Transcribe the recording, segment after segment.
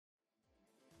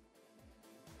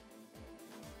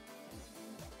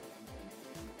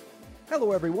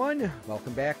Hello, everyone.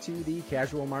 Welcome back to the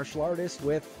Casual Martial Artist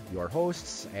with your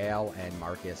hosts, Al and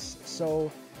Marcus.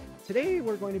 So, today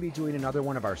we're going to be doing another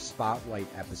one of our Spotlight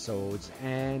episodes,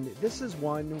 and this is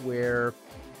one where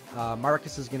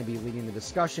Marcus is going to be leading the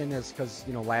discussion, because,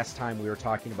 last time we were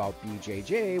talking about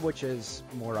BJJ, which is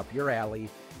more up your alley,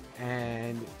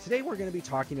 and today we're going to be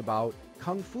talking about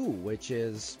Kung Fu, which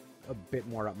is a bit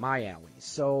more up my alley.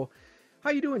 So,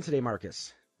 how you doing today,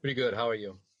 Marcus? Pretty good. How are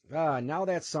you? Now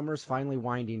that summer's finally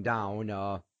winding down,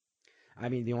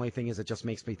 the only thing is it just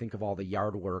makes me think of all the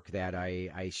yard work that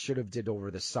I should have did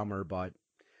over the summer, but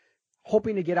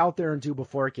hoping to get out there and do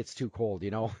before it gets too cold,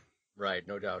 Right.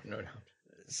 No doubt.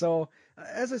 So,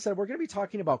 as I said, we're going to be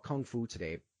talking about Kung Fu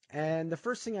today. And the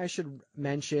first thing I should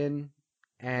mention,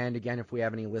 and again, if we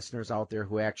have any listeners out there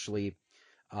who actually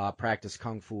practice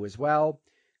Kung Fu as well,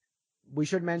 we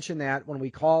should mention that when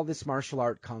we call this martial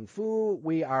art Kung Fu,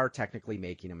 we are technically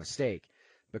making a mistake,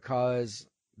 because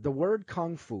the word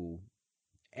Kung Fu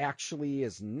actually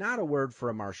is not a word for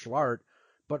a martial art,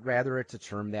 but rather it's a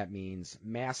term that means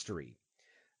mastery.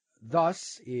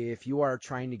 Thus, if you are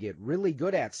trying to get really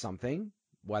good at something,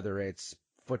 whether it's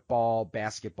football,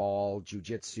 basketball,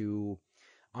 jiu-jitsu,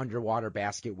 underwater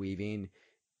basket weaving,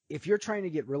 if you're trying to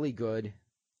get really good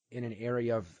in an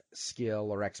area of skill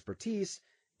or expertise,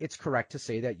 it's correct to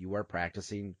say that you are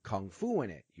practicing Kung Fu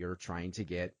in it. You're trying to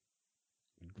get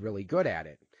really good at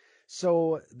it.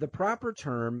 So the proper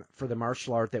term for the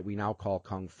martial art that we now call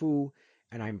Kung Fu,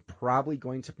 and I'm probably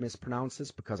going to mispronounce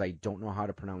this because I don't know how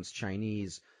to pronounce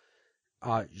Chinese,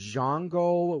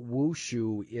 Zhongguo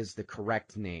Wushu is the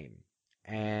correct name.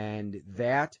 And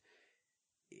that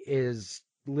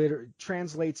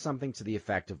translates something to the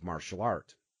effect of martial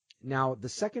art. Now, the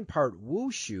second part,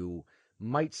 Wushu,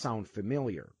 might sound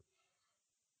familiar,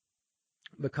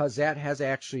 because that has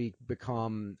actually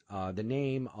become the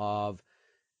name of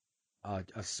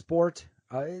a sport.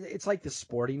 It's like the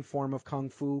sporting form of Kung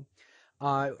Fu.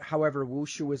 However,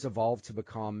 Wushu has evolved to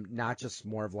become not just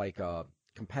more of like a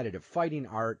competitive fighting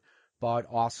art, but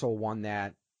also one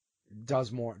that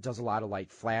does a lot of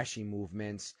like flashy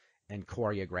movements and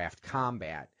choreographed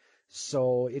combat.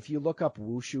 So if you look up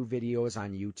Wushu videos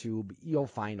on YouTube, you'll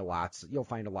find a lot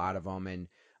of them. And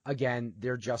again,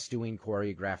 they're just doing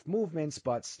choreographed movements,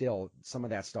 but still, some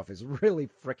of that stuff is really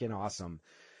freaking awesome.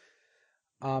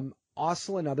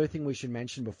 Also, another thing we should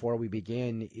mention before we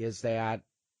begin is that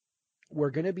we're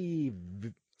going to be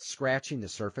scratching the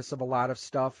surface of a lot of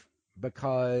stuff,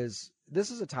 because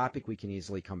this is a topic we can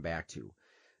easily come back to.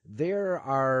 There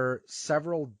are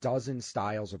several dozen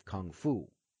styles of Kung Fu,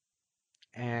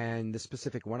 and the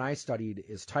specific one I studied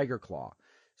is Tiger Claw.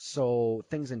 So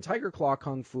things in Tiger Claw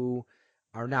Kung Fu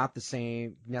are not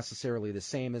necessarily the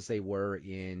same as they were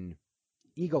in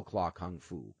Eagle Claw Kung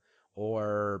Fu,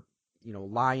 or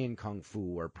Lion Kung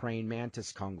Fu, or Praying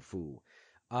Mantis Kung Fu.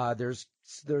 There's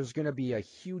going to be a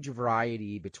huge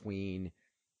variety between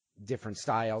different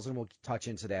styles, and we'll touch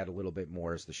into that a little bit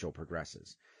more as the show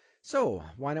progresses. So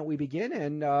why don't we begin,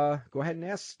 and go ahead and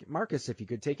ask Marcus if you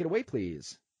could take it away,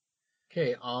 please.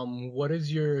 Okay. What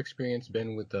has your experience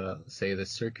been with the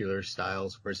circular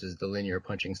styles versus the linear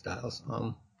punching styles?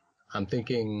 I'm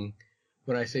thinking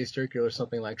when I say circular,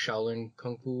 something like Shaolin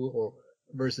Kung Fu, or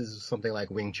versus something like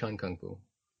Wing Chun Kung Fu.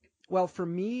 Well, for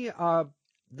me,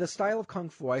 the style of Kung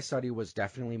Fu I studied was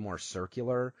definitely more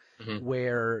circular,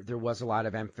 where there was a lot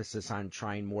of emphasis on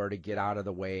trying more to get out of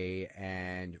the way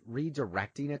and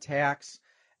redirecting attacks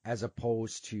as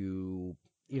opposed to,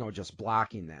 just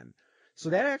blocking them. So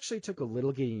that actually took a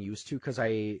little getting used to, because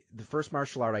the first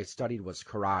martial art I studied was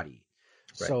karate.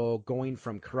 Right. So going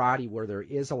from karate, where there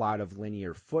is a lot of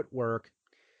linear footwork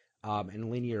and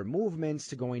linear movements,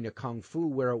 to going to Kung Fu,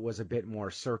 where it was a bit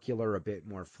more circular, a bit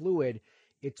more fluid,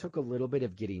 it took a little bit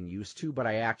of getting used to, but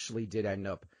I actually did end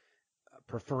up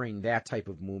preferring that type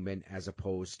of movement as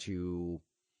opposed to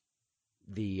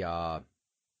the,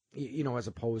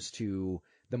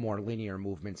 more linear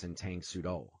movements in Tang Soo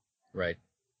Do. Right.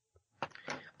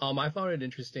 I found it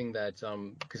interesting that,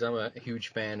 because I'm a huge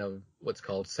fan of what's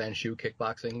called Sanshu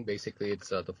kickboxing. Basically, it's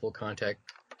the full contact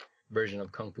version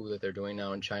of Kung Fu that they're doing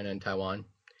now in China and Taiwan.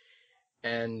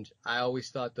 And I always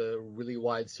thought the really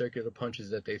wide circular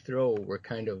punches that they throw were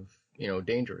kind of,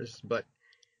 dangerous. But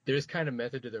there's kind of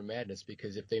method to their madness,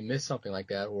 because if they miss something like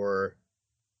that, or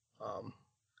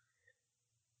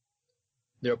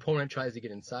their opponent tries to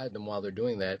get inside them while they're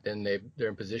doing that, then they're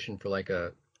in position for like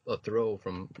a throw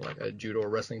from like a judo or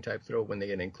wrestling type throw when they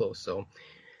get in close. So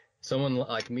someone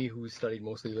like me who studied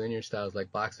mostly linear styles like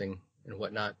boxing and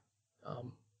whatnot,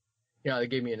 it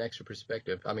gave me an extra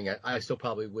perspective. I mean, I still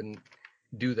probably wouldn't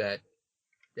do that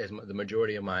as the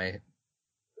majority of my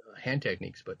hand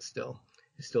techniques, but still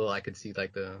I could see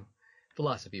like the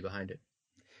philosophy behind it.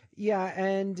 Yeah,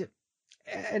 and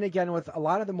again, with a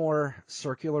lot of the more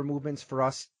circular movements for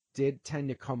us did tend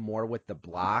to come more with the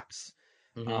blocks,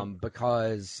 Hmm.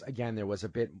 because again, there was a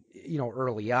bit,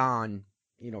 early on,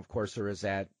 of course there is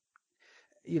that,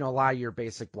 a lot of your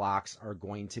basic blocks are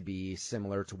going to be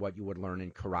similar to what you would learn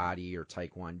in karate or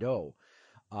taekwondo.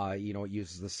 It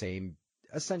uses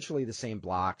essentially the same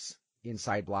blocks: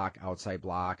 inside block, outside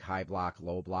block, high block,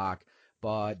 low block.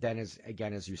 But then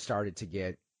as you started to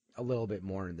get a little bit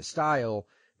more in the style,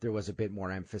 there was a bit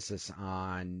more emphasis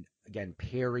on, again,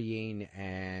 parrying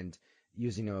and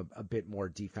using a bit more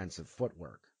defensive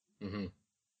footwork. Hmm.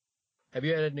 Have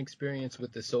you had an experience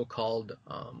with the so-called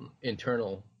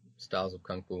internal styles of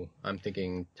kung fu? I'm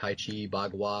thinking Tai Chi,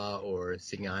 Bagua, or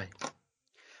Xing'ai.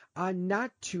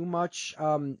 Not too much,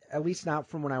 at least not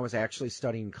from when I was actually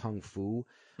studying Kung Fu,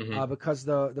 Hmm. because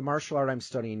the martial art I'm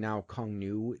studying now, Kung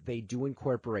Nu, they do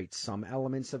incorporate some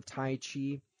elements of Tai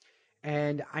Chi.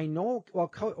 And I know,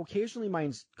 well, occasionally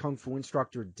my Kung Fu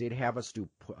instructor did have us do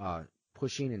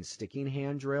pushing and sticking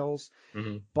hand drills,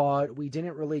 Hmm. but we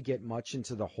didn't really get much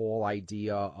into the whole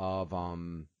idea of,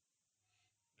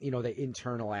 the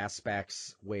internal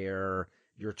aspects where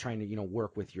you're trying to,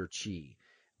 work with your chi.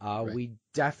 Right. We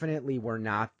definitely were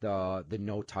not the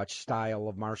no touch style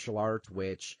of martial art,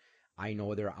 which I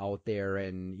know they're out there,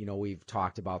 and we've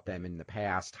talked about them in the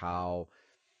past. How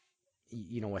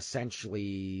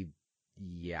essentially,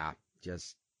 yeah,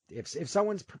 just if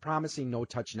someone's promising no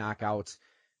touch knockouts,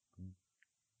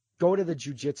 go to the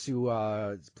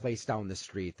jujitsu place down the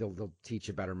street. They'll teach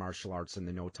you better martial arts than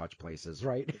the no touch places,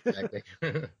 right? Exactly.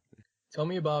 Tell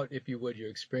me about, if you would, your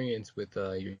experience with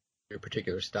your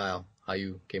particular style, how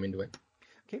you came into it.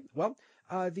 Okay, well,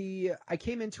 the I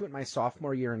came into it my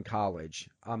sophomore year in college.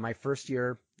 My first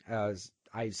year,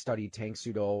 I studied Tang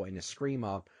Sudo and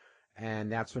Eskrima,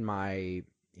 and that's when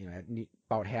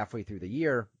about halfway through the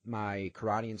year, my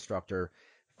karate instructor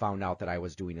found out that I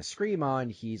was doing Eskrima,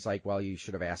 and he's like, "Well, you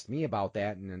should have asked me about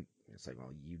that." And then it's like,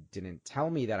 "Well, you didn't tell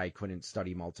me that I couldn't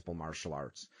study multiple martial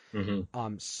arts."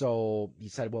 Hmm. So he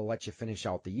said, "We'll let you finish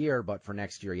out the year, but for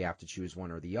next year, you have to choose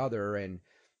one or the other." And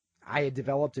I had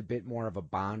developed a bit more of a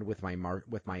bond with my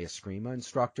Eskrima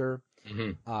instructor,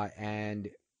 Hmm. and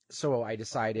so I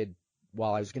decided,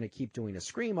 well, I was going to keep doing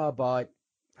Eskrima, but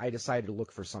I decided to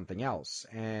look for something else.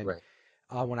 And Right.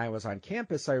 when I was on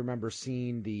campus, I remember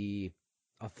seeing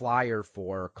a flyer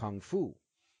for Kung Fu,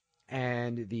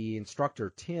 and the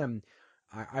instructor Tim,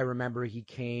 I remember he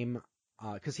came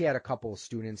because he had a couple of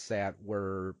students that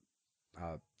were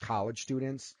college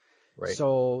students. Right.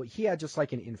 So he had just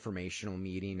like an informational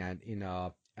meeting in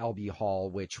LB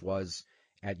Hall, which was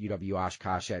at UW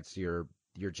Oshkosh. That's your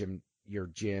gym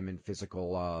and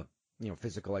physical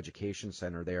education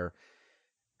center there.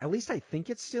 At least I think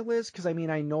it still is, because I mean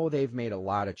I know they've made a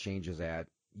lot of changes at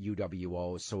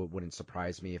UWO, so it wouldn't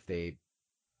surprise me if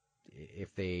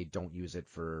they don't use it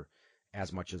for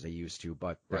as much as they used to,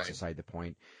 but that's Right. aside the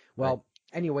point. Right. Well,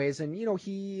 anyways, and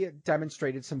he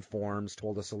demonstrated some forms,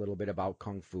 told us a little bit about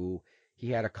Kung Fu. He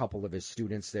had a couple of his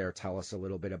students there tell us a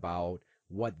little bit about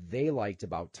what they liked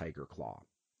about Tiger Claw.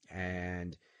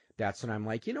 And that's when I'm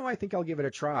like, I think I'll give it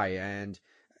a try. And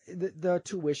the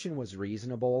tuition was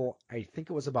reasonable. I think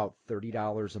it was about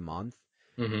 $30 a month.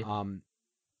 Hmm. Um,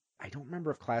 I don't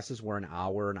remember if classes were an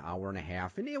hour and a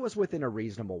half, and it was within a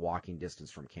reasonable walking distance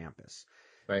from campus.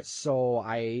 Right. So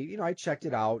I checked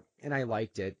it out and I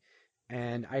liked it.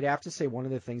 And I'd have to say one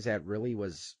of the things that really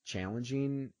was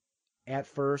challenging at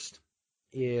first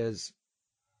is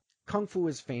Kung Fu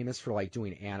is famous for like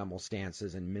doing animal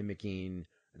stances and mimicking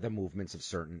the movements of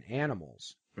certain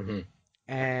animals. Hmm.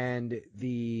 And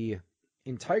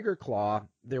in Tiger Claw,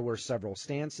 there were several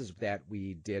stances that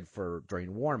we did for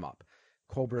during warm up: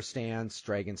 cobra stance,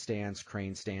 dragon stance,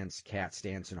 crane stance, cat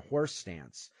stance, and horse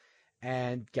stance.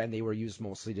 And again, they were used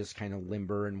mostly just kind of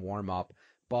limber and warm up.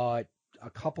 But a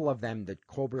couple of them, the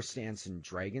cobra stance and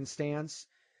dragon stance,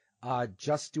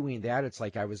 just doing that, it's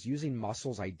like I was using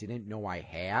muscles I didn't know I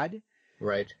had.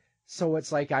 Right. So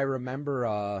it's like I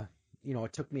remember,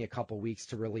 it took me a couple weeks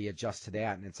to really adjust to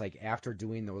that, and it's like after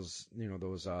doing those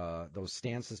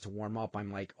stances to warm up,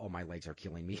 I'm like, oh, my legs are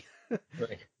killing me.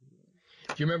 Right.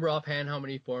 Do you remember offhand how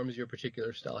many forms your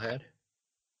particular style had?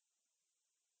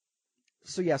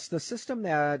 So yes, the system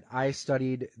that I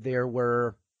studied, there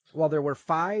were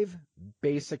five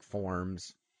basic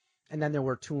forms, and then there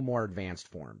were two more advanced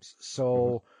forms. Hmm.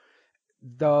 So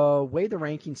the way the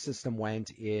ranking system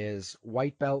went is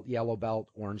white belt, yellow belt,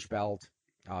 orange belt,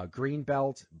 green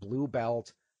belt, blue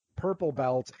belt, purple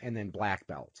belt, and then black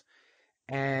belt.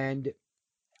 And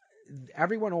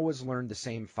everyone always learned the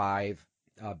same five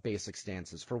basic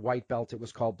stances. For white belt, it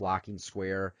was called blocking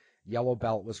square. Yellow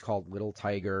belt was called little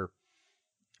tiger.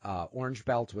 Orange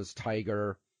belt was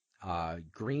tiger.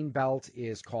 Green belt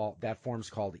is called, that form's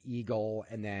called eagle.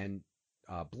 And then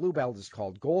blue belt is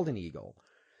called golden eagle.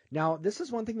 Now, this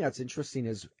is one thing that's interesting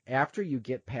is after you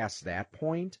get past that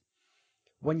point,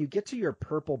 when you get to your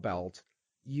purple belt,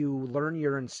 you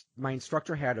learn my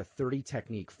instructor had a 30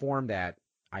 technique form that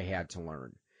I had to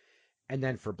learn. And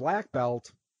then for black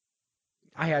belt,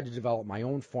 I had to develop my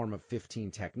own form of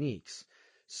 15 techniques.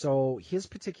 So his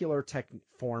particular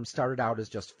form started out as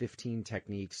just 15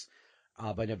 techniques,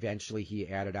 but eventually he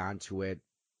added on to it.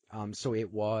 So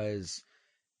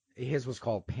his was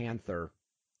called Panther.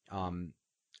 And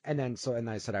then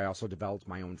I said I also developed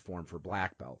my own form for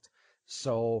black belt.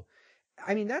 So,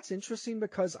 I mean, that's interesting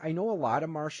because I know a lot of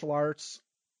martial arts,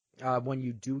 when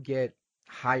you do get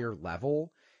higher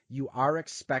level, you are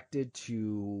expected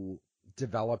to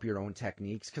develop your own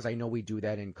techniques, because I know we do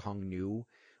that in Kung Nu,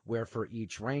 where for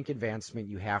each rank advancement,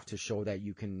 you have to show that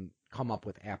you can come up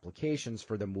with applications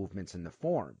for the movements and the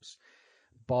forms.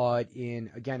 But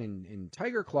in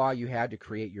Tiger Claw, you had to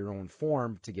create your own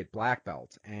form to get black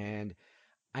belt. And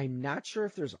I'm not sure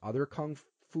if there's other Kung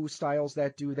Fu styles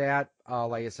that do that.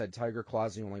 Like I said, Tiger Claw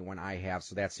is the only one I have,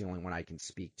 so that's the only one I can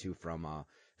speak to from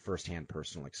firsthand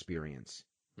personal experience.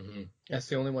 Mm-hmm. That's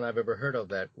the only one I've ever heard of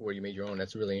that where you made your own.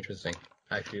 That's really interesting.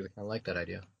 I actually kind of like that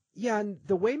idea. Yeah, and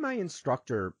the way my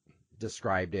instructor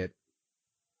described it,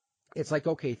 it's like,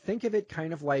 okay, think of it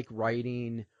kind of like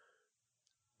writing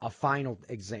a final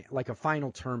exam, like a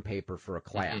final term paper for a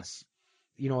class.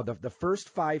 Mm-hmm. You know, the first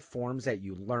 5 forms that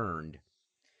you learned,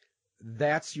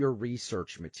 that's your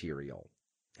research material.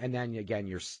 And then again,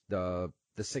 the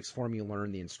 6th form you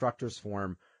learn, the instructor's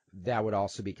form, that would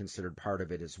also be considered part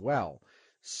of it as well.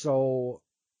 So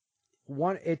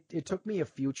it took me a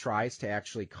few tries to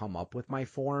actually come up with my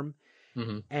form.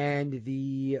 Mm-hmm.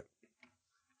 And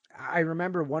I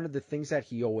remember one of the things that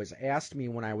he always asked me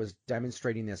when I was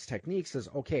demonstrating this techniques is,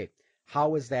 okay,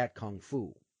 how is that Kung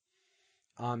Fu?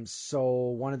 So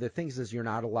one of the things is you're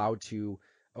not allowed to,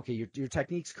 okay, your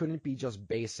techniques couldn't be just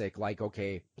basic, like,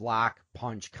 okay, block,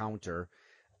 punch, counter.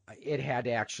 It had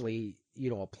to actually,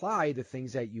 apply the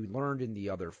things that you learned in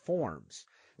the other forms.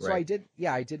 So right.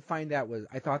 I did find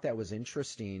I thought that was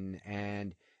interesting.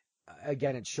 And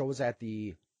again, it shows that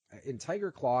in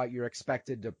Tiger Claw, you're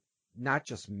expected to not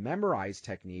just memorize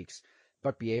techniques,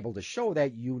 but be able to show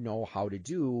that you know how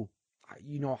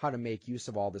to make use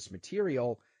of all this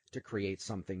material to create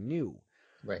something new.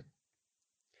 Right.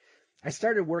 I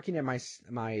started working at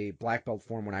my black belt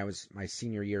form when I was my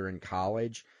senior year in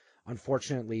college.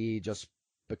 Unfortunately, just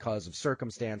because of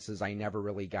circumstances, I never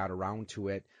really got around to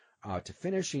it, to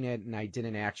finishing it, and I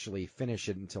didn't actually finish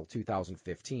it until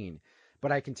 2015.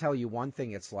 But I can tell you one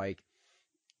thing, it's like,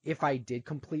 if I did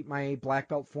complete my black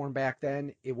belt form back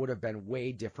then, it would have been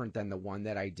way different than the one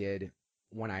that I did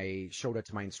when I showed it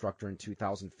to my instructor in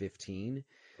 2015.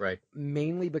 Right.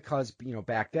 Mainly because,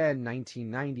 back then,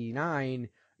 1999,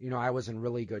 I was in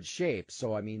really good shape.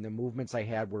 So, I mean, the movements I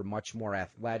had were much more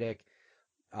athletic,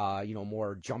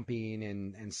 more jumping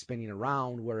and spinning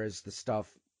around, whereas the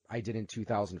stuff I did in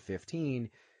 2015,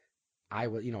 I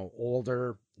was,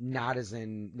 older, not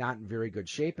in very good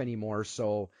shape anymore.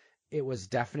 So it was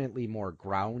definitely more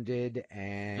grounded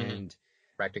and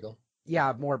practical.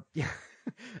 Yeah, more. Yeah,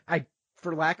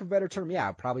 for lack of a better term, yeah,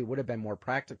 it probably would have been more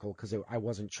practical because I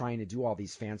wasn't trying to do all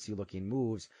these fancy looking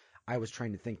moves. I was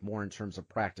trying to think more in terms of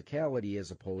practicality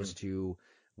as opposed to,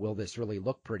 will this really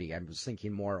look pretty? I was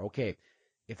thinking more, okay,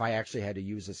 if I actually had to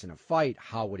use this in a fight,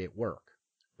 how would it work?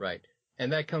 Right.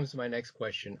 And that comes to my next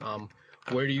question.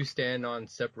 Where do you stand on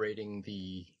separating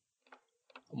the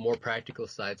more practical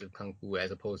sides of Kung Fu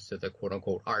as opposed to the quote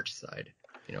unquote art side?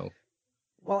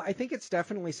 Well, I think it's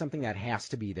definitely something that has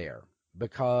to be there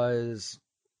because,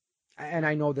 and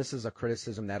I know this is a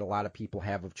criticism that a lot of people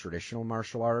have of traditional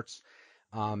martial arts.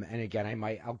 And again,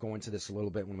 I'll go into this a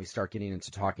little bit when we start getting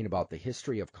into talking about the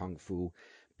history of Kung Fu,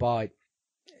 but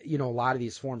a lot of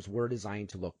these forms were designed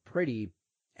to look pretty.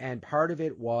 And part of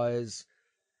it was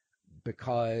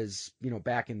because,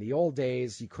 back in the old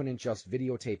days, you couldn't just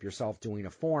videotape yourself doing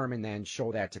a form and then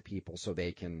show that to people so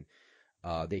they can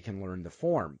learn the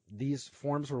form. These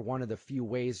forms were one of the few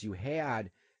ways you had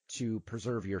to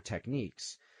preserve your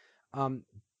techniques.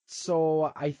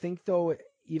 So I think, though,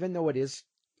 even though it is,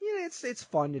 it's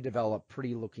fun to develop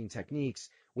pretty looking techniques,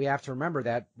 we have to remember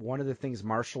that one of the things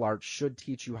martial arts should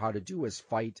teach you how to do is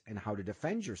fight and how to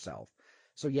defend yourself.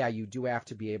 So yeah, you do have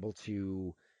to be able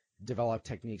to develop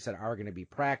techniques that are going to be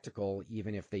practical,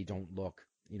 even if they don't look,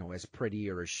 as pretty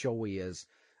or as showy as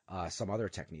some other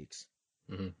techniques.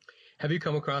 Hmm. Have you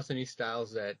come across any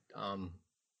styles that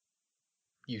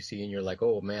you see and you're like,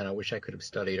 oh man, I wish I could have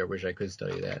studied, or wish I could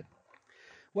study that?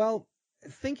 Well,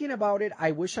 thinking about it,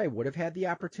 I wish I would have had the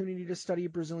opportunity to study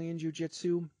Brazilian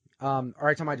Jiu-Jitsu. All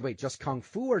right, wait, just Kung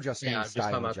Fu or just any Yeah, I'm just talking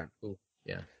style in about. general? Ooh,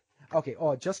 yeah, Okay,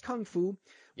 oh, just Kung Fu.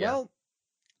 yeah. Well,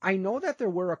 I know that there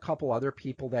were a couple other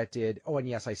people that did. Oh, and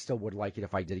yes, I still would like it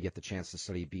if I did get the chance to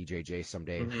study BJJ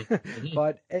someday. Hmm. Hmm.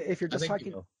 But if you're I just think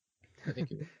you talking, will. I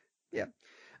think you will. yeah,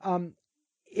 um,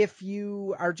 if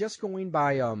you are just going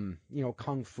by,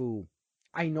 Kung Fu,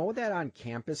 I know that on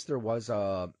campus there was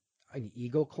an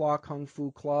Eagle Claw Kung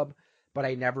Fu club, but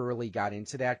I never really got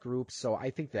into that group. So I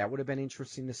think that would have been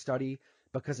interesting to study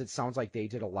because it sounds like they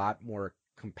did a lot more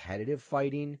competitive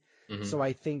fighting. Hmm. So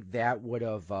I think that would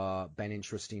have been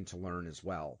interesting to learn as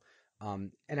well.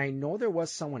 And I know there was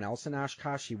someone else in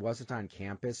Oshkosh. He wasn't on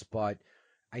campus, but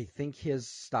I think his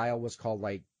style was called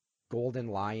like Golden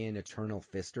Lion, Eternal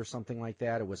Fist, or something like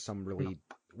that. It was some really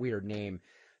weird name.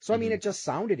 So, I mean, Hmm. it just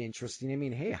sounded interesting. I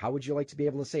mean, hey, how would you like to be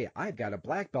able to say, I've got a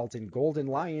black belt in Golden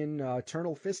Lion,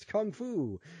 Eternal Fist Kung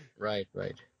Fu? Right,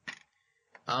 right.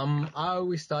 I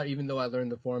always thought, even though I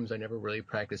learned the forms, I never really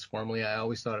practiced formally. I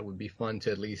always thought it would be fun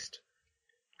to at least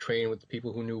train with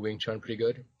people who knew Wing Chun pretty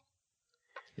good.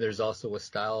 There's also a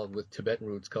style with Tibetan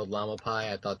roots called Lama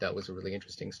Pai. I thought that was a really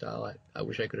interesting style. I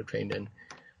wish I could have trained in,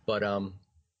 but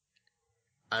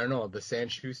I don't know, the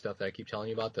Sandshu stuff that I keep telling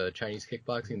you about, the Chinese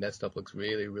kickboxing, that stuff looks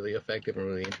really, really effective and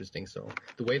really interesting. So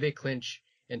the way they clinch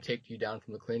and take you down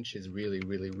from the clinch is really,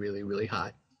 really, really, really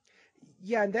hot.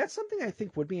 Yeah, and that's something I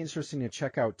think would be interesting to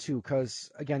check out too, because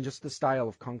again, just the style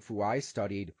of Kung Fu I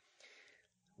studied,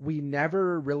 we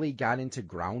never really got into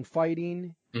ground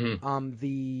fighting. Hmm.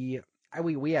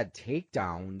 We had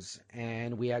takedowns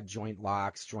and we had joint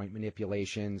locks, joint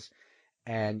manipulations,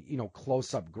 and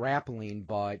close up grappling,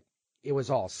 but it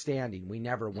was all standing. We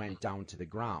never went down to the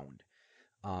ground.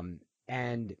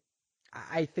 And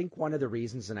I think one of the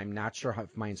reasons, and I'm not sure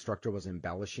if my instructor was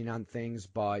embellishing on things,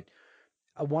 but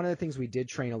one of the things we did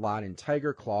train a lot in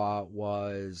Tiger Claw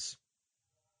was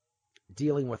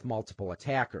dealing with multiple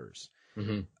attackers.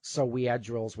 Hmm. So we had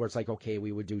drills where it's like, okay,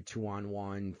 we would do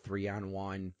 2-on-1,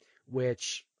 3-on-1,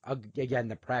 which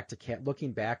again,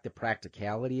 looking back, the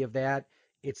practicality of that,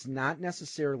 it's not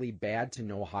necessarily bad to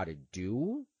know how to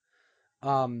do.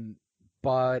 Um,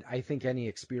 but I think any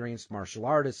experienced martial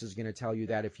artist is going to tell you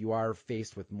that if you are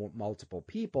faced with multiple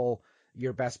people,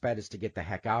 your best bet is to get the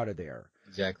heck out of there.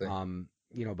 Exactly.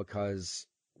 Because,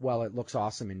 well, it looks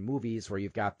awesome in movies where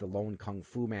you've got the lone kung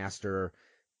fu master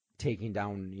taking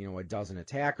down, a dozen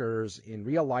attackers. In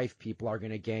real life, people are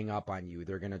going to gang up on you.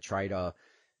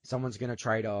 Someone's going to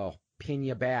try to pin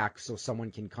you back so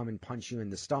someone can come and punch you in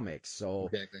the stomach. So,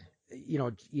 Exactly.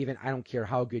 even I don't care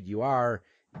how good you are.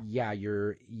 Yeah,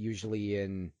 you're usually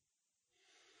in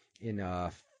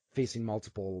facing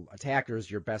multiple attackers.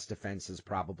 Your best defense is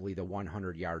probably the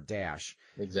 100-yard dash.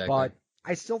 Exactly. But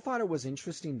I still thought it was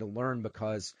interesting to learn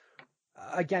because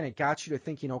again, it got you to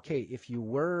thinking, okay, if you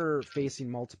were facing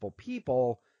multiple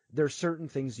people, there's certain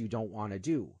things you don't want to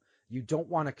do. You don't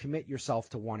want to commit yourself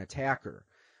to one attacker.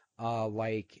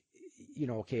 Okay,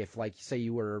 if like say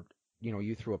you were,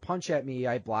 you threw a punch at me,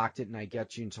 I blocked it and I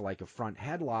get you into like a front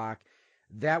headlock,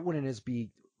 that wouldn't be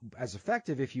as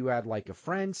effective if you had like a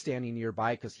friend standing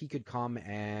nearby because he could come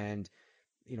and,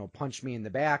 punch me in the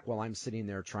back while I'm sitting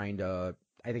there trying to,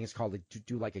 I think it's called to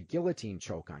do like a guillotine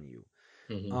choke on you.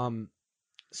 Hmm.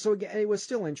 So again, it was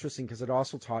still interesting because it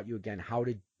also taught you again how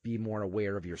to be more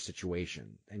aware of your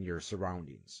situation and your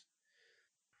surroundings.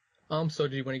 So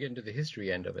do you want to get into the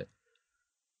history end of it?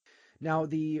 Now,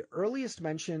 the earliest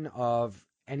mention of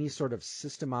any sort of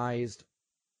systemized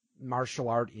martial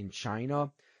art in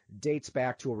China dates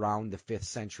back to around the 5th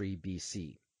century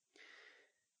BC.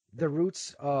 The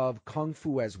roots of Kung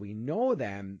Fu as we know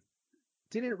them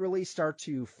didn't really start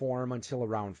to form until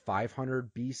around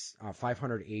 500 BC,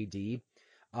 500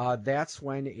 AD. That's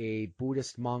when a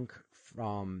Buddhist monk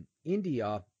from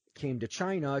India came to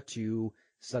China to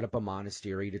set up a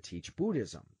monastery to teach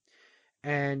Buddhism.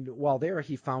 And while there,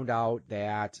 he found out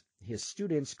that his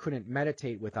students couldn't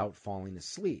meditate without falling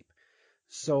asleep.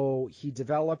 So he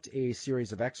developed a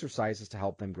series of exercises to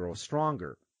help them grow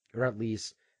stronger, or at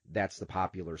least that's the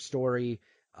popular story.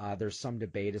 There's some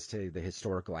debate as to the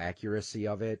historical accuracy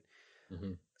of it.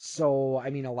 Hmm. So, I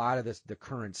mean, a lot of the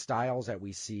current styles that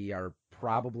we see are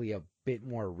probably a bit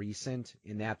more recent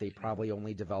in that they probably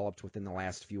only developed within the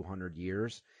last few hundred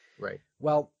years. Right.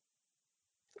 Well,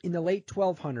 in the late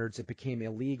 1200s, it became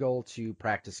illegal to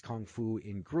practice kung fu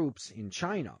in groups in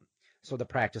China. So the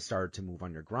practice started to move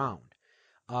underground.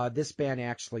 This ban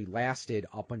actually lasted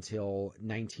up until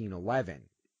 1911.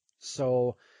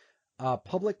 So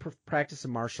public practice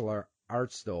of martial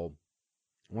arts, though,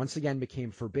 once again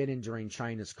became forbidden during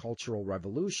China's Cultural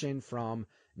Revolution from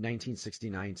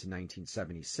 1969 to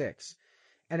 1976.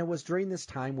 And it was during this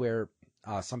time where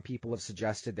some people have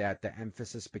suggested that the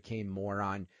emphasis became more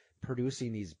on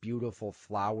producing these beautiful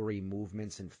flowery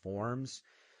movements and forms.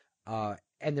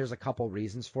 And there's a couple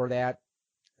reasons for that.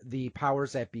 The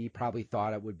powers that be probably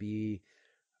thought it would be,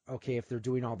 okay, if they're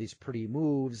doing all these pretty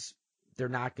moves, they're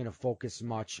not going to focus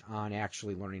much on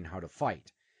actually learning how to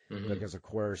fight. Mm-hmm. Because, of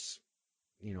course,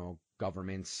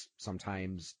 governments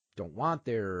sometimes don't want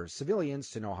their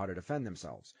civilians to know how to defend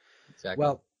themselves. Exactly.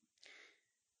 Well,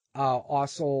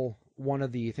 also, one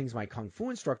of the things my Kung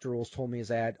Fu instructor rules told me is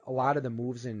that a lot of the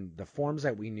moves and the forms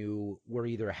that we knew were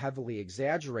either heavily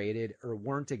exaggerated or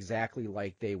weren't exactly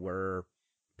like they were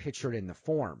pictured in the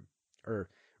form. Or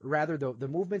rather, the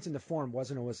movement in the form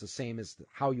wasn't always the same as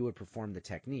how you would perform the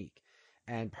technique.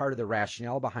 And part of the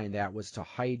rationale behind that was to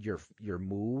hide your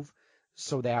move,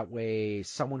 so that way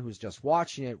someone who's just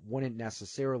watching it wouldn't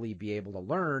necessarily be able to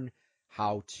learn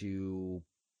how to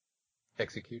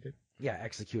execute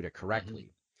it correctly.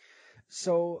 Mm-hmm.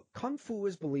 So Kung Fu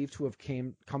is believed to have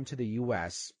come to the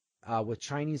U.S. With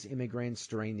Chinese immigrants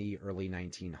during the early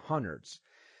 1900s.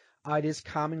 It is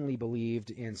commonly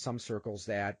believed in some circles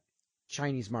that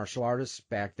Chinese martial artists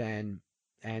back then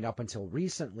and up until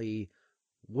recently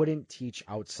wouldn't teach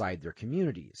outside their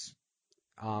communities.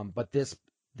 But this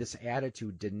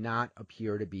attitude did not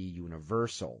appear to be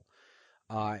universal.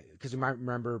 Because you might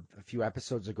remember a few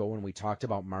episodes ago when we talked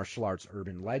about martial arts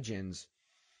urban legends,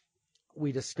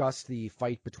 we discussed the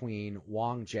fight between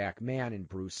Wong Jack Man and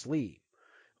Bruce Lee,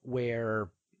 where,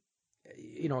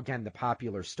 again, the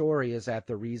popular story is that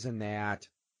the reason that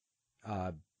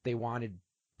they wanted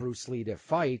Bruce Lee to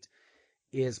fight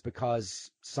is because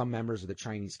some members of the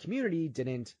Chinese community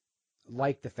didn't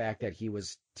like the fact that he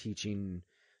was teaching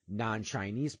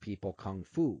non-Chinese people Kung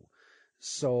Fu.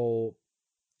 So,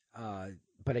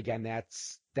 but again,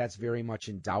 that's very much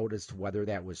in doubt as to whether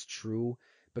that was true,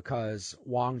 because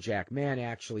Wong Jack Man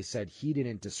actually said he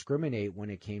didn't discriminate when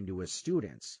it came to his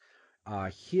students.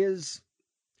 His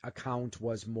account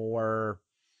was more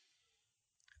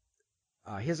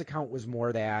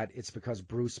that it's because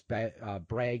Bruce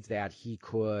bragged that he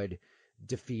could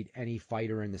defeat any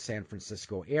fighter in the San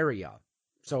Francisco area.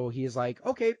 So he's like,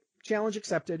 okay, challenge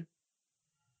accepted.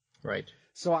 Right.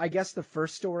 So I guess the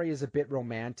first story is a bit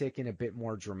romantic and a bit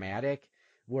more dramatic,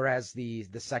 whereas the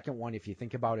second one, if you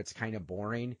think about it, it's kind of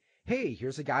boring. Hey,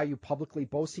 here's a guy who publicly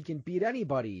boasts he can beat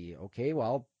anybody. Okay,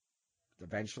 well,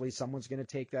 eventually someone's going to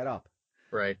take that up.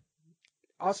 Right.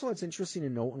 Also, it's interesting to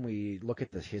note when we look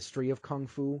at the history of Kung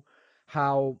Fu,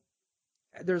 how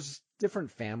there's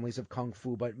different families of Kung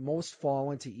Fu, but most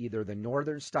fall into either the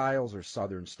northern styles or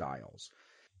southern styles.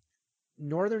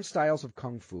 Northern styles of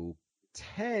Kung Fu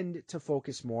tend to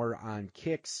focus more on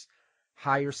kicks,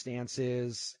 higher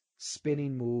stances,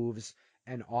 spinning moves,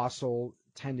 and also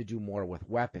tend to do more with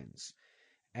weapons.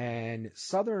 And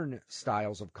southern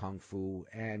styles of Kung Fu,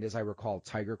 and as I recall,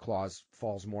 Tiger Claws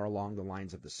falls more along the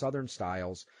lines of the southern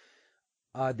styles,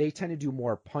 they tend to do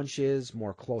more punches,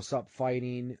 more close-up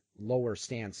fighting, lower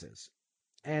stances.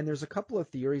 And there's a couple of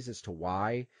theories as to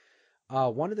why.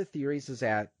 One of the theories is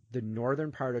that the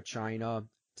northern part of China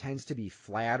tends to be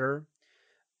flatter,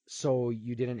 so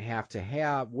you didn't have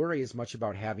to worry as much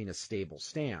about having a stable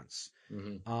stance.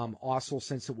 Mm-hmm. Also,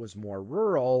 since it was more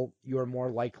rural, you're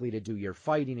more likely to do your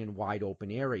fighting in wide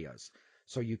open areas.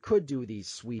 So you could do these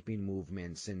sweeping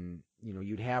movements, and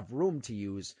you'd have room to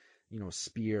use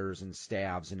spears and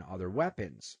staves and other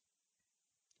weapons.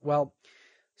 Well,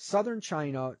 southern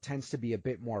China tends to be a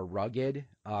bit more rugged.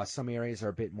 Some areas are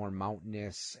a bit more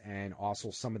mountainous, and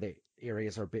also some of the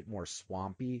areas are a bit more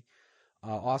swampy.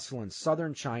 Also in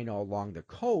southern China along the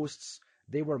coasts,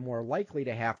 they were more likely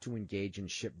to have to engage in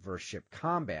ship-versus-ship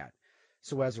combat.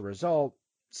 So as a result,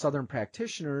 southern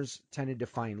practitioners tended to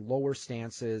find lower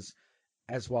stances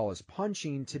as well as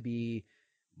punching to be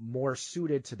more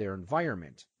suited to their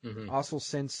environment. Mm-hmm. Also,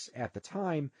 since at the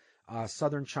time,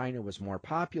 southern China was more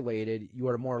populated, you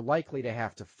are more likely to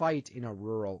have to fight in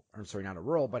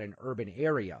an urban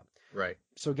area. Right.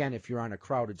 So again, if you're on a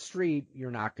crowded street,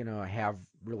 you're not going to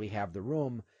really have the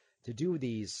room to do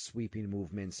these sweeping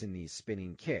movements and these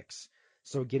spinning kicks.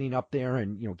 So getting up there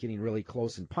and getting really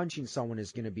close and punching someone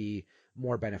is going to be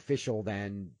more beneficial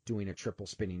than doing a triple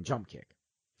spinning jump kick.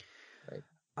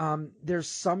 Right. There's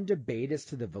some debate as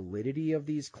to the validity of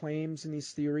these claims and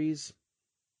these theories.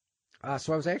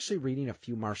 So I was actually reading a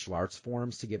few martial arts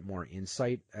forums to get more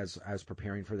insight as I was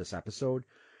preparing for this episode.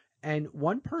 And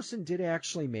one person did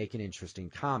actually make an interesting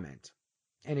comment.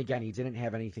 And again, he didn't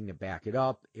have anything to back it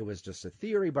up. It was just a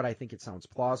theory, but I think it sounds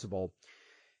plausible.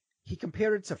 He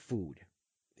compared it to food.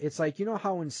 It's like, you know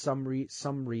how in some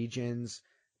regions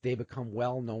they become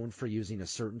well known for using a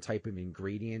certain type of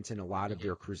ingredient in a lot of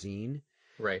their cuisine?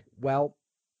 Right. Well,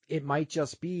 it might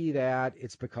just be that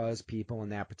it's because people in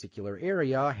that particular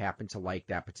area happen to like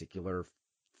that particular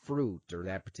fruit or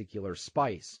that particular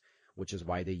spice, which is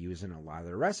why they use it in a lot of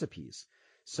their recipes.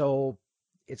 So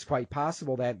it's quite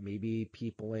possible that maybe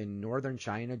people in northern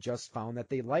China just found that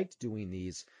they liked doing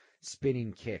these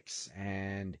spinning kicks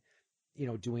and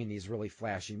doing these really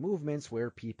flashy movements, where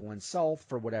people in South,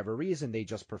 for whatever reason, they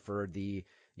just preferred the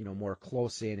more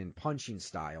close in and punching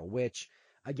style, which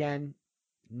again,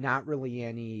 not really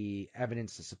any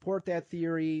evidence to support that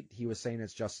theory. He was saying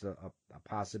it's just a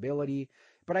possibility,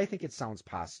 but I think it sounds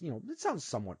it sounds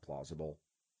somewhat plausible.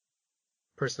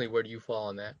 Personally, where do you fall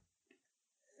on that?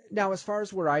 Now, as far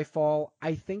as where I fall,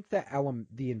 I think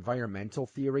the environmental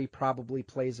theory probably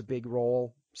plays a big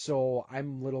role. So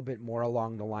I'm a little bit more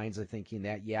along the lines of thinking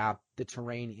that, yeah, the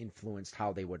terrain influenced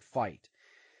how they would fight.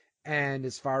 And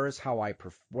as far as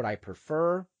what I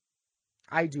prefer,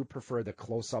 I do prefer the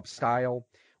close-up style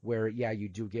where, yeah, you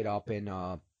do get up and,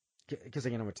 because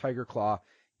again, with Tiger Claw,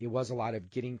 it was a lot of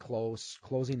getting close,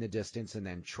 closing the distance, and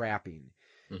then trapping.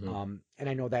 Mm-hmm. And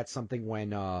I know that's something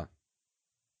when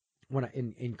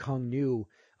in Kung Nu,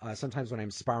 sometimes when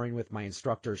I'm sparring with my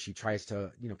instructor, she tries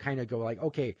to, kind of go like,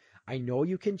 okay, I know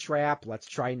you can trap. Let's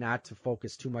try not to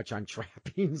focus too much on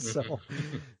trapping.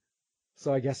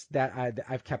 So I guess that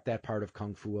I've kept that part of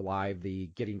Kung Fu alive, the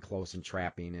getting close and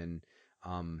trapping. And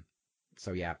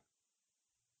so, yeah.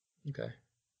 Okay.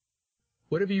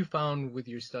 What have you found with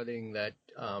your studying that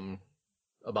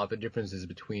about the differences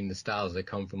between the styles that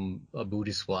come from a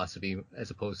Buddhist philosophy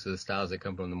as opposed to the styles that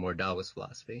come from the more Taoist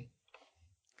philosophy?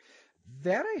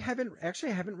 That I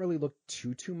haven't really looked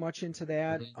too much into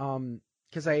that. Mm-hmm.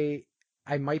 Because I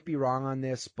might be wrong on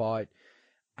this, but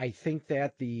I think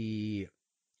that the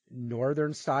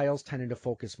northern styles tended to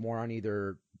focus more on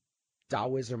either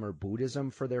Taoism or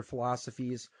Buddhism for their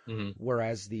philosophies, Mm-hmm.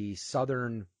 whereas the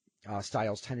southern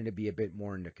styles tended to be a bit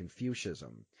more into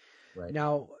Confucianism. Right.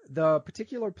 Now, the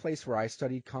particular place where I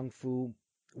studied Kung Fu,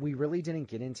 we really didn't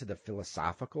get into the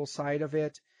philosophical side of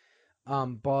it,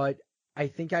 but I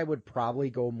think I would probably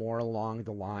go more along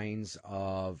the lines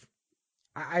of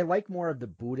I like more of the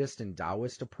Buddhist and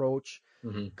Taoist approach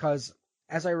Mm-hmm. because,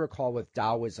 as I recall, with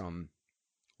Taoism,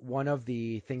 one of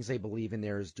the things they believe in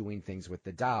there is doing things with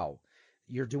the Tao.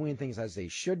 You're doing things as they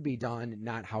should be done,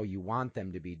 not how you want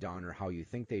them to be done or how you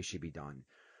think they should be done.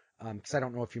 Because I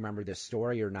don't know if you remember this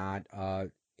story or not.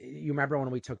 You remember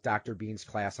when we took Dr. Bean's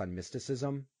class on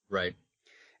mysticism? Right.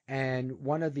 And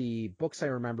one of the books I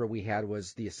remember we had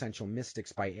was The Essential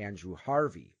Mystics by Andrew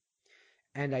Harvey.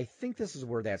 And I think this is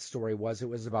where that story was. It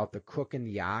was about the cook and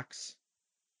the ox,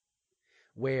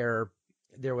 where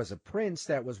there was a prince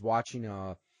that was watching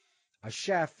a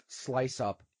chef slice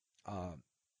up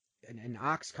an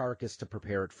ox carcass to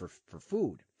prepare it for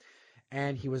food.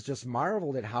 And he was just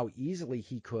marveled at how easily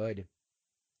he could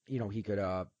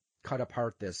cut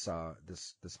apart this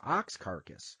ox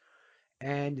carcass.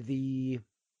 And the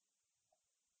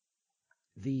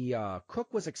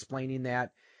cook was explaining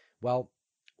that, well,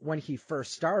 when he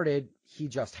first started, he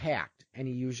just hacked, and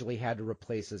he usually had to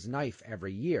replace his knife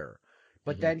every year.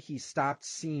 But Mm-hmm. then he stopped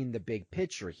seeing the big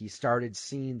picture. He started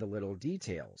seeing the little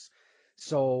details.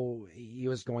 So he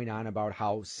was going on about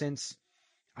how, since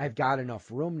I've got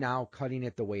enough room now cutting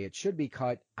it the way it should be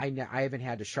cut, I haven't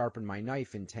had to sharpen my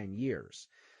knife in 10 years.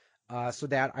 So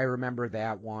that I remember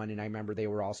that one, and I remember they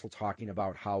were also talking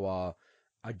about how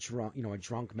a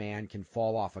drunk man can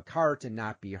fall off a cart and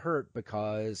not be hurt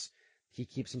because he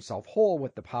keeps himself whole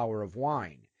with the power of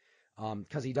wine,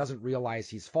 because he doesn't realize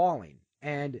he's falling.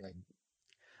 And Right.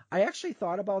 I actually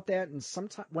thought about that, and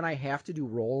sometimes when I have to do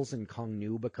rolls in Kung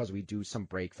Nu, because we do some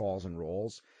break falls and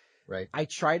rolls, Right. I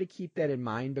try to keep that in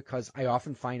mind, because I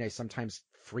often find I sometimes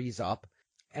freeze up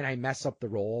and I mess up the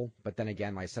roll. But then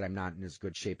again, like I said, I'm not in as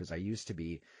good shape as I used to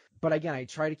be. But again, I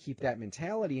try to keep that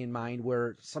mentality in mind,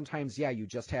 where sometimes, yeah, you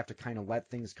just have to kind of let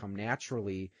things come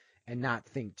naturally and not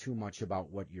think too much about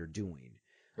what you're doing.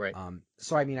 Right.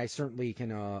 So, I mean, I certainly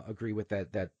can agree with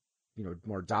that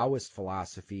more Taoist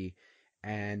philosophy.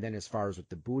 And then as far as with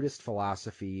the Buddhist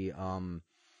philosophy, I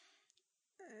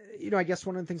guess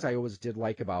one of the things I always did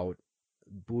like about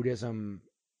Buddhism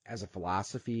as a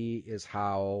philosophy is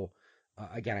how,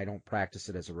 again, I don't practice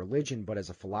it as a religion, but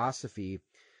as a philosophy,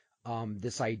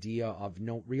 this idea of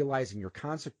realizing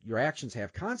your actions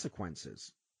have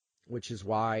consequences, which is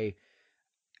why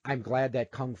I'm glad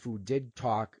that Kung Fu did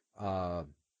talk,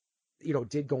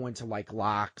 did go into like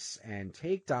locks and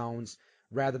takedowns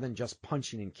rather than just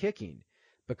punching and kicking,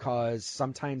 because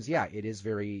sometimes, yeah, it is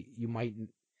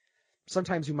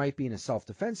sometimes you might be in a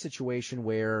self-defense situation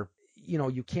where,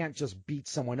 you can't just beat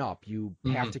someone up. You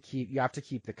have Hmm. to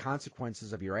keep the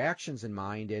consequences of your actions in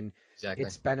mind, and Exactly.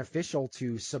 it's beneficial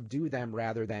to subdue them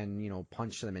rather than,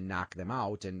 punch them and knock them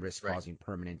out and risk Right. causing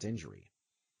permanent injury.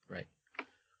 Right.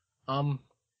 Um,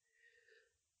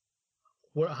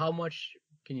 how much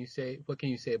can you say? What can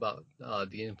you say about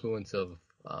the influence of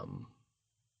um,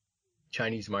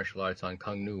 Chinese martial arts on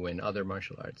Kung Nu and other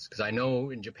martial arts? Because I know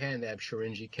in Japan they have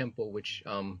Shorinji Kempo, which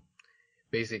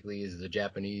basically is the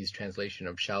Japanese translation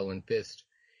of Shaolin Fist.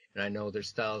 And I know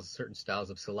there's certain styles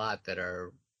of Silat that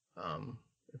are um,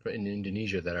 in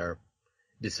Indonesia that are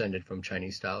descended from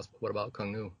Chinese styles. But what about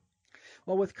Kung Nu?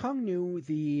 Well, with Kung Nu,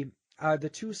 the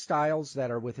two styles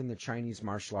that are within the Chinese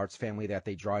martial arts family that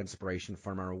they draw inspiration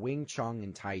from are Wing Chun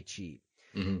and Tai Chi.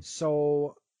 Hmm.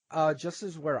 So, just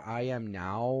as where I am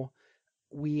now,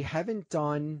 we haven't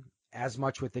done as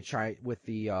much with the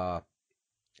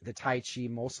Tai Chi,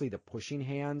 mostly the pushing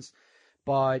hands.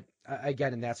 But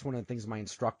again, and that's one of the things my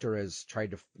instructor has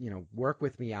tried to, work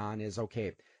with me on is,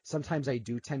 okay, sometimes I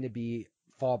do tend to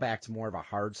fall back to more of a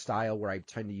hard style where I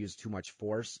tend to use too much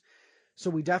force. So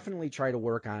we definitely try to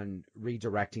work on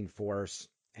redirecting force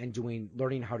and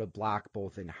learning how to block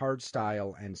both in hard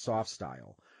style and soft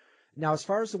style. Now, as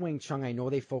far as the Wing Chun, I know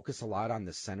they focus a lot on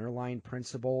the center line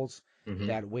principles Hmm.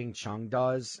 that Wing Chun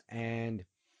does, and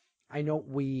I know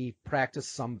we practice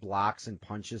some blocks and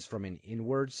punches from an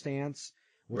inward stance,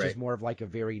 which is Right. more of like a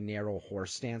very narrow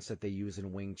horse stance that they use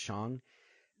in Wing Chun.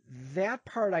 That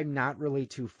part I'm not really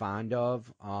too fond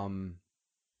of,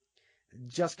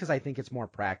 just because I think it's more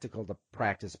practical to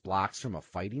practice blocks from a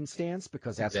fighting stance,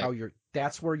 because Exactly.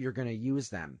 that's where you're going to use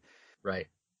them. Right.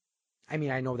 I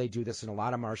mean, I know they do this in a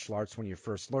lot of martial arts. When you're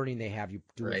first learning, they have you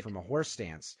do it Right. from a horse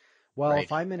stance. Well,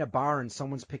 if Right. I'm in a bar and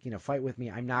someone's picking a fight with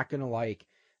me, I'm not going to like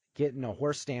get in a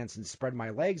horse stance and spread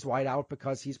my legs wide out,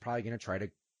 because he's probably going to try to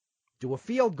do a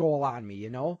field goal on me.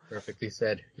 Perfectly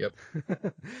said. Yep.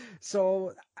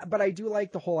 So, but I do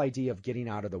like the whole idea of getting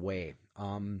out of the way,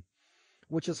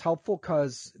 which is helpful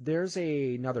because there's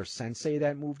another sensei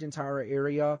that moved into our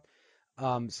area,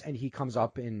 and he comes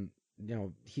up and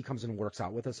he comes and works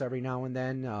out with us every now and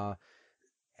then.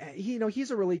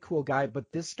 He's a really cool guy,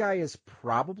 but this guy is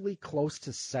probably close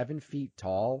to 7 feet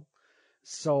tall.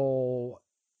 So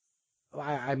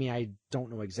I mean, I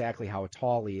don't know exactly how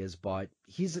tall he is, but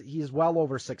he's well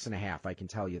over 6.5. I can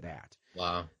tell you that.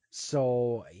 Wow.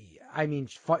 So I mean,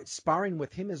 sparring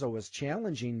with him is always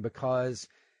challenging because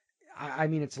I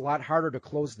mean it's a lot harder to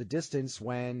close the distance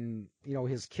when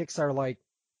his kicks are like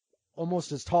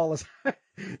almost as tall as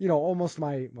almost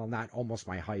not almost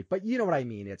my height, but you know what I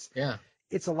mean. Yeah.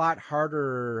 It's a lot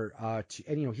harder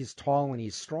and he's tall and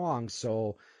he's strong,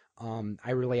 so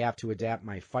I really have to adapt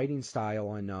my fighting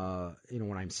style and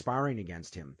when I'm sparring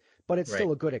against him. But it's Right.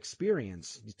 still a good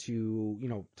experience to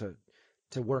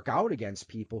work out against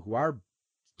people who are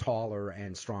taller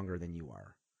and stronger than you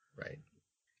are. Right.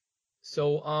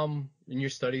 So, in your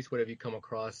studies, what have you come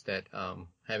across that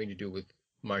having to do with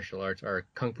martial arts or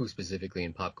kung fu specifically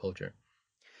in pop culture?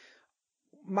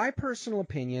 My personal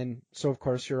opinion, so of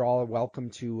course you're all welcome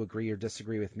to agree or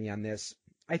disagree with me on this.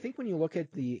 I think when you look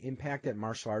at the impact that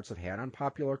martial arts have had on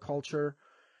popular culture,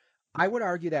 I would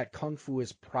argue that Kung Fu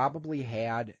has probably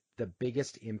had the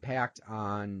biggest impact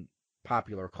on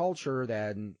popular culture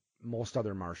than most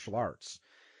other martial arts.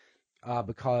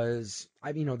 Because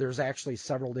I mean, there's actually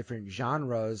several different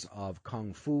genres of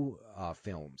Kung Fu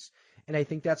films. And I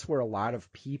think that's where a lot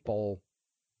of people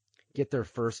get their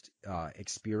first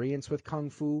experience with Kung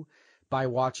Fu by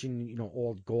watching,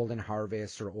 old Golden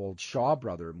Harvest or old Shaw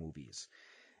Brother movies.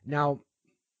 Now,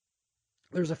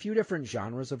 there's a few different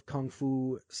genres of Kung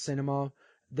Fu cinema.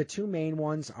 The two main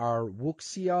ones are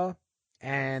wuxia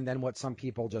and then what some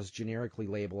people just generically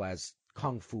label as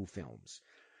Kung Fu films.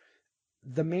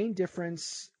 The main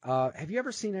difference, have you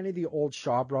ever seen any of the old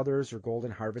Shaw Brothers or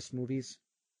Golden Harvest movies?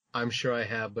 I'm sure I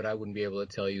have, but I wouldn't be able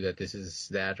to tell you that this is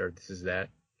that or this is that.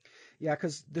 Yeah,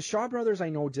 because the Shaw Brothers I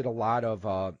know did a lot of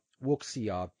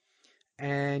wuxia,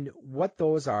 and what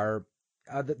those are,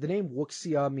 the name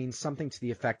wuxia means something to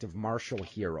the effect of martial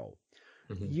hero.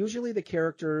 Hmm. Usually the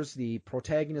characters, the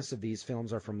protagonists of these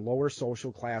films are from lower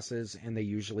social classes, and they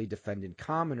usually defended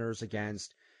commoners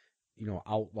against,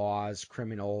 outlaws,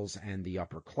 criminals, and the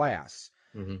upper class.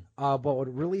 Hmm. But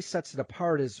what really sets it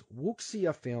apart is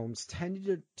wuxia films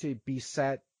tended to be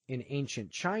set in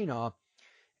ancient China,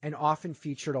 and often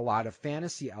featured a lot of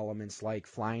fantasy elements like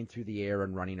flying through the air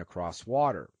and running across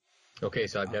water. Okay,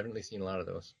 so I've definitely seen a lot of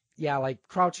those. Yeah, like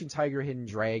Crouching Tiger, Hidden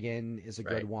Dragon is a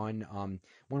good Right. one.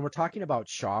 When we're talking about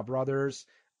Shaw Brothers,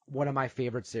 one of my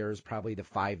favorites there is probably The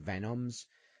Five Venoms.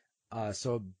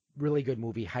 So really good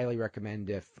movie. Highly recommend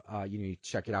if you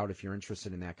check it out if you're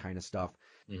interested in that kind of stuff.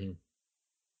 Hmm.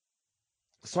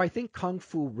 So I think Kung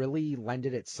Fu really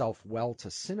lended itself well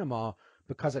to cinema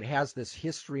because it has this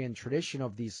history and tradition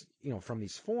of these, from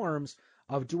these forms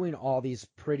of doing all these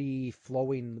pretty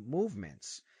flowing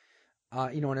movements.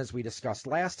 And as we discussed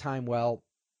last time, well,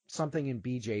 something in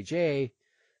BJJ,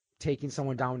 taking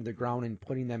someone down to the ground and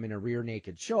putting them in a rear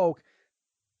naked choke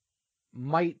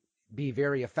might be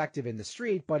very effective in the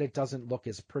street, but it doesn't look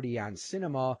as pretty on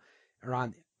cinema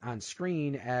or on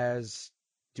screen as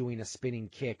doing a spinning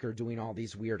kick or doing all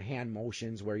these weird hand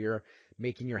motions where you're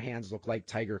making your hands look like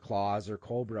tiger claws or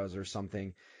cobras or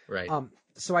something. Right.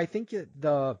 So I think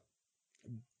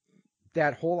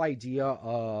that whole idea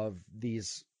of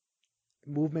these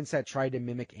movements that tried to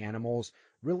mimic animals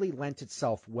really lent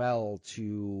itself well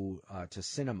to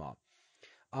cinema.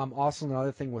 Also,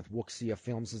 another thing with Wuxia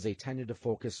films is they tended to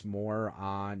focus more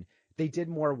on, they did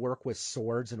more work with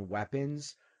swords and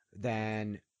weapons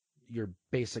than your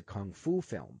basic kung fu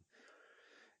film.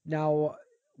 Now,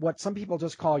 what some people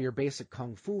just call your basic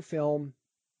kung fu film,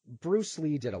 Bruce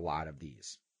Lee did a lot of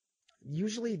these.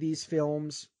 Usually these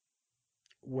films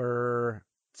were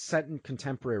set in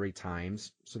contemporary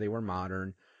times, so they were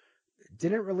modern,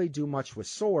 didn't really do much with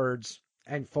swords,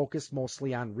 and focused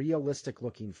mostly on realistic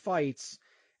looking fights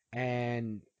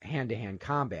and hand-to-hand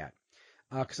combat.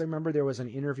 Because I remember there was an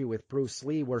interview with Bruce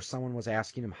Lee where someone was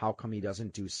asking him how come he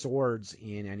doesn't do swords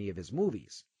in any of his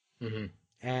movies. Hmm.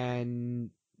 And,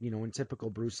 in typical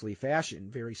Bruce Lee fashion,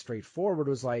 very straightforward,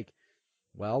 was like,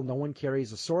 well, no one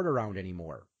carries a sword around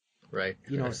anymore. Right.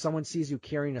 If someone sees you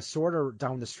carrying a sword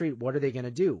down the street, what are they going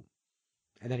to do?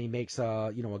 And then he makes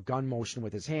a gun motion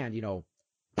with his hand,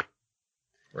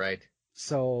 Right.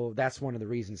 So that's one of the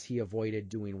reasons he avoided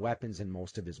doing weapons in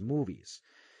most of his movies.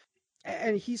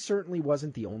 And he certainly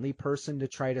wasn't the only person to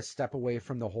try to step away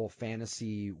from the whole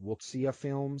fantasy Wuxia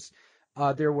films.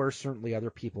 There were certainly other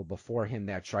people before him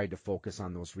that tried to focus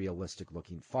on those realistic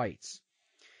looking fights.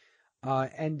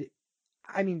 And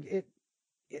I mean,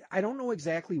 I don't know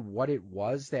exactly what it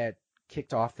was that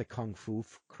kicked off the kung fu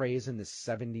craze in the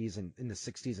 70s and in the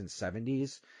 60s and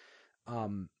 70s.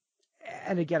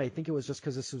 And again, I think it was just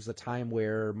because this was a time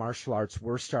where martial arts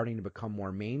were starting to become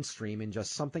more mainstream, and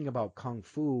just something about kung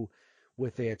fu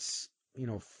with its,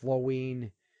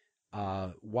 flowing,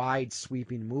 wide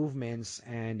sweeping movements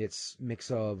and its mix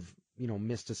of,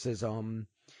 mysticism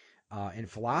and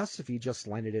philosophy just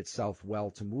lended itself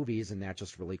well to movies, and that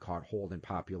just really caught hold in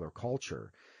popular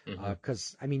culture. Hmm.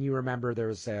 Because you remember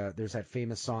there's that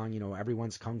famous song,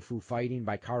 Everyone's Kung Fu Fighting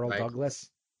by Carl Right. Douglas.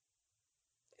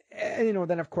 And,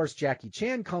 then of course Jackie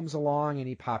Chan comes along and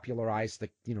he popularized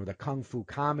the kung fu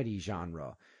comedy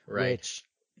genre, Right. which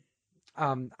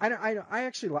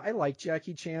I like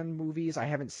Jackie Chan movies. I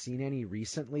haven't seen any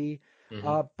recently,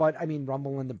 Hmm. but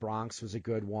Rumble in the Bronx was a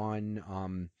good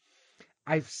one.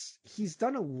 He's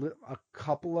done a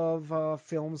couple of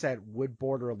films that would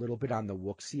border a little bit on the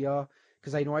Wuxia,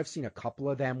 because I know I've seen a couple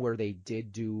of them where they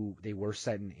were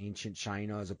set in ancient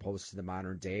China as opposed to the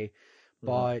modern day, Hmm.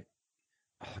 but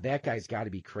that guy's got to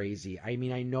be crazy. I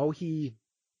know he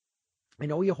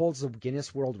holds the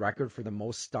Guinness World Record for the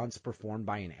most stunts performed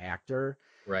by an actor.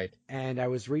 Right. And I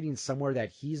was reading somewhere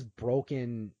that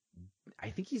I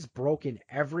think he's broken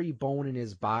every bone in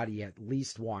his body at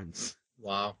least once.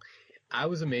 Wow. I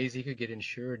was amazed he could get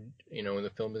insured, in the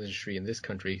film industry in this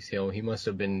country. So they must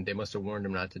have warned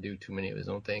him not to do too many of his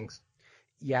own things.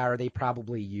 Yeah, or they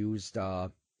probably used,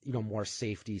 more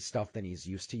safety stuff than he's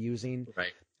used to using.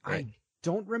 Right. Right. I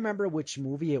don't remember which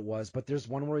movie it was, but there's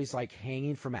one where he's like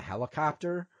hanging from a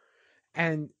helicopter.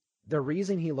 And the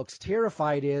reason he looks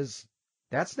terrified is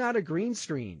that's not a green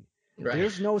screen. Right.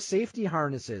 There's no safety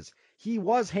harnesses. He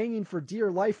was hanging for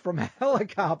dear life from a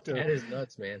helicopter. That is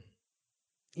nuts, man.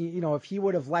 If he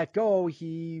would have let go,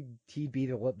 he'd be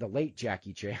the late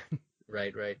Jackie Chan.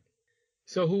 Right. Right.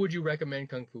 So who would you recommend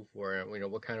Kung Fu for?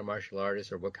 What kind of martial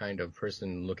artist or what kind of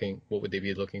person what would they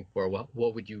be looking for?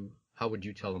 How would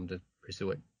you tell them to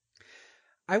pursue it?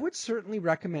 I would certainly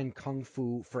recommend Kung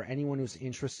Fu for anyone who's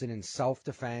interested in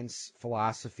self-defense,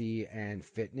 philosophy, and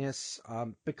fitness,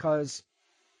 because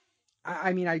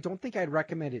I don't think I'd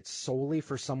recommend it solely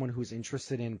for someone who's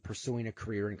interested in pursuing a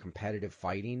career in competitive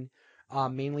fighting,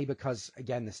 mainly because,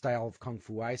 again, the style of Kung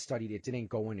Fu I studied, it didn't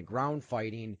go into ground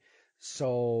fighting.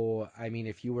 So, I mean,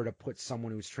 if you were to put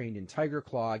someone who's trained in Tiger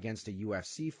Claw against a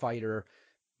UFC fighter,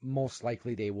 most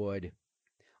likely they would,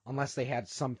 unless they had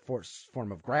some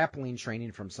form of grappling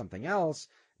training from something else,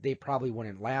 they probably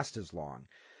wouldn't last as long.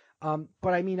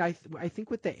 But I mean, I think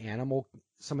with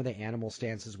some of the animal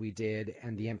stances we did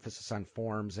and the emphasis on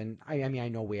forms, and I mean, I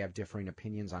know we have differing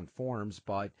opinions on forms,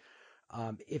 but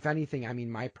if anything, I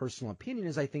mean, my personal opinion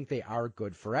is I think they are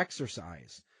good for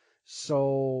exercise.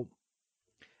 So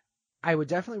I would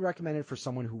definitely recommend it for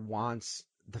someone who wants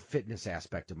the fitness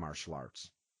aspect of martial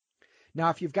arts. Now,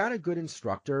 if you've got a good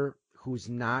instructor who's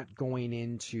not going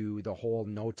into the whole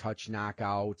no-touch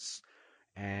knockouts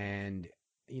and,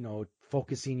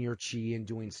 focusing your chi and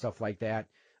doing stuff like that,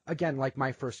 again, like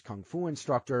my first Kung Fu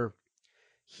instructor,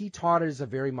 he taught it as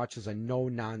very much as a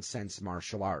no-nonsense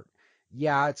martial art.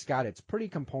 Yeah, it's got its pretty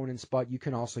components, but you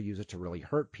can also use it to really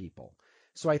hurt people.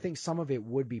 So I think some of it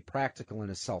would be practical in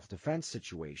a self-defense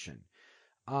situation.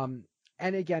 And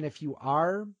again, if you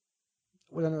are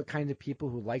one of the kind of people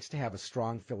who likes to have a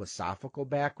strong philosophical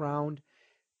background,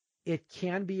 it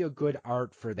can be a good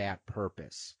art for that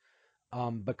purpose.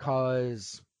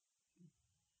 Because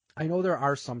I know there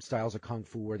are some styles of Kung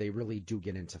Fu where they really do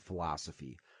get into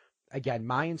philosophy. Again,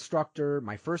 my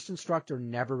first instructor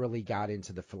never really got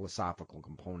into the philosophical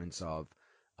components of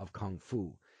Kung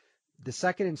Fu. The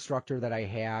second instructor that I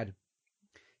had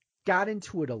got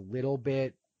into it a little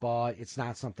bit, but it's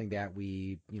not something that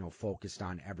we, focused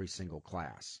on every single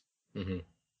class.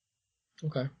 Mm-hmm.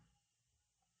 Okay.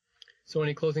 So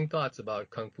any closing thoughts about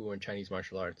Kung Fu and Chinese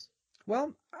martial arts?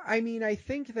 Well, I mean, I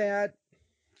think that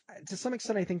to some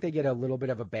extent, I think they get a little bit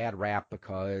of a bad rap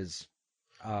because,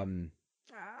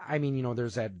 I mean,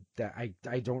 there's that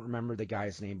I don't remember the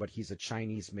guy's name, but he's a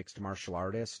Chinese mixed martial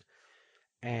artist,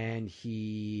 and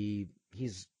he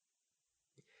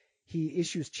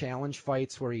issues challenge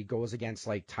fights where he goes against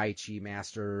like Tai Chi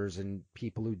masters and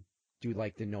people who do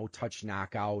like the no touch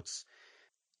knockouts.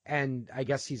 And I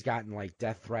guess he's gotten like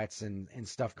death threats and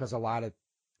stuff because a lot of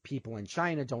people in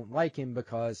China don't like him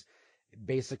because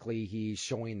basically he's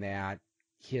showing that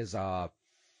his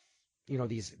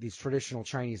these traditional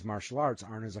Chinese martial arts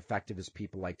aren't as effective as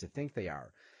people like to think they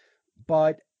are.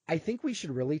 But I think we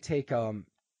should really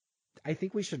I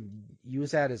think we should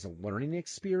use that as a learning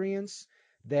experience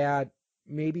that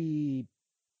maybe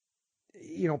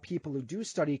people who do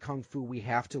study Kung Fu, we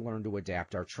have to learn to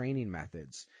adapt our training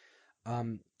methods.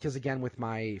 Because again, with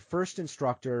my first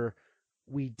instructor,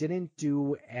 we didn't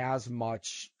do as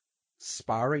much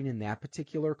sparring in that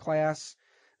particular class,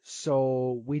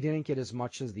 so we didn't get as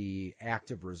much as the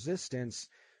active resistance.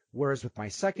 Whereas with my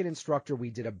second instructor,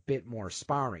 we did a bit more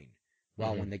sparring.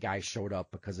 Well, when the guy showed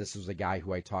up, because this was the guy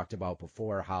who I talked about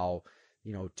before, how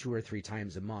 2 or 3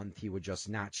 times a month he would just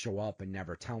not show up and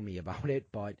never tell me about it.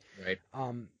 But right.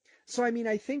 So I mean,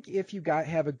 I think if you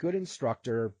have a good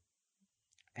instructor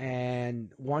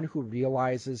and one who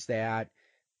realizes that,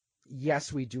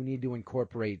 yes, we do need to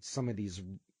incorporate some of these,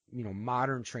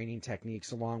 modern training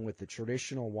techniques along with the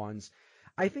traditional ones,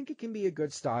 I think it can be a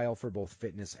good style for both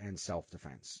fitness and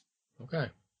self-defense. Okay.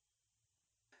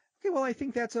 Okay, well, I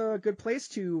think that's a good place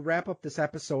to wrap up this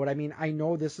episode. I mean, I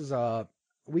know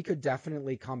we could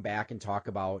definitely come back and talk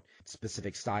about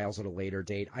specific styles at a later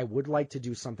date. I would like to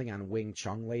do something on Wing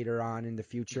Chun later on in the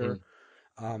future.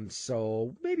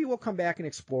 So maybe we'll come back and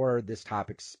explore this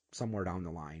topic somewhere down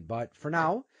the line. But for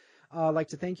now, I'd like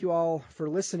to thank you all for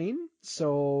listening.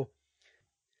 So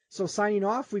signing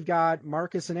off, we've got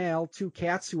Marcus and Al, 2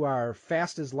 cats who are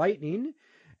fast as lightning,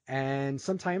 and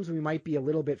sometimes we might be a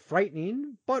little bit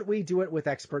frightening, but we do it with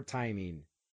expert timing.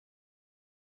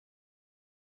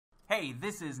 Hey,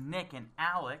 this is Nick and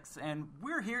Alex, and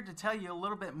we're here to tell you a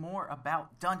little bit more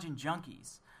about Dungeon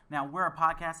Junkies. Now, we're a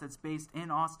podcast that's based in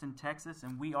Austin, Texas,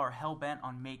 and we are hell-bent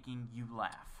on making you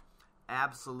laugh.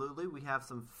 Absolutely. We have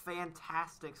some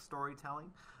fantastic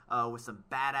storytelling with some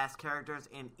badass characters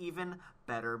and even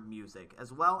better music,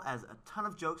 as well as a ton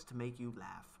of jokes to make you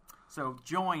laugh. So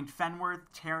join Fenworth,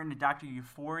 Taryn, and Dr.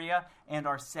 Euphoria, and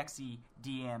our sexy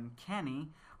DM Kenny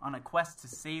on a quest to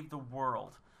save the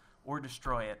world, or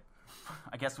destroy it.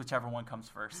 I guess whichever one comes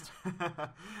first.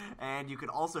 And you can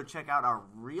also check out our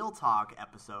Real Talk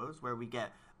episodes where we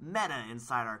get meta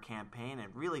inside our campaign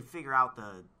and really figure out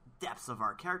the depths of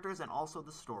our characters and also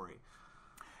the story.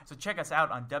 So check us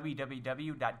out on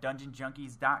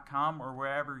www.dungeonjunkies.com or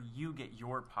wherever you get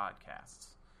your podcasts.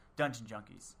 Dungeon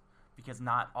Junkies, because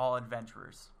not all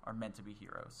adventurers are meant to be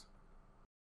heroes.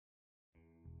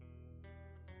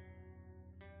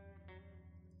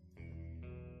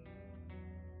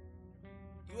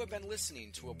 You have been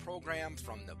listening to a program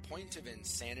from the Point of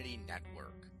Insanity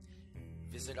Network.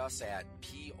 Visit us at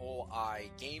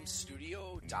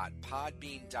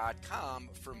poigamestudio.podbean.com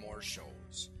for more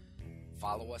shows.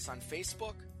 Follow us on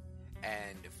Facebook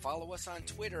and follow us on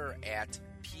Twitter at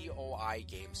POI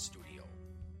Game Studio.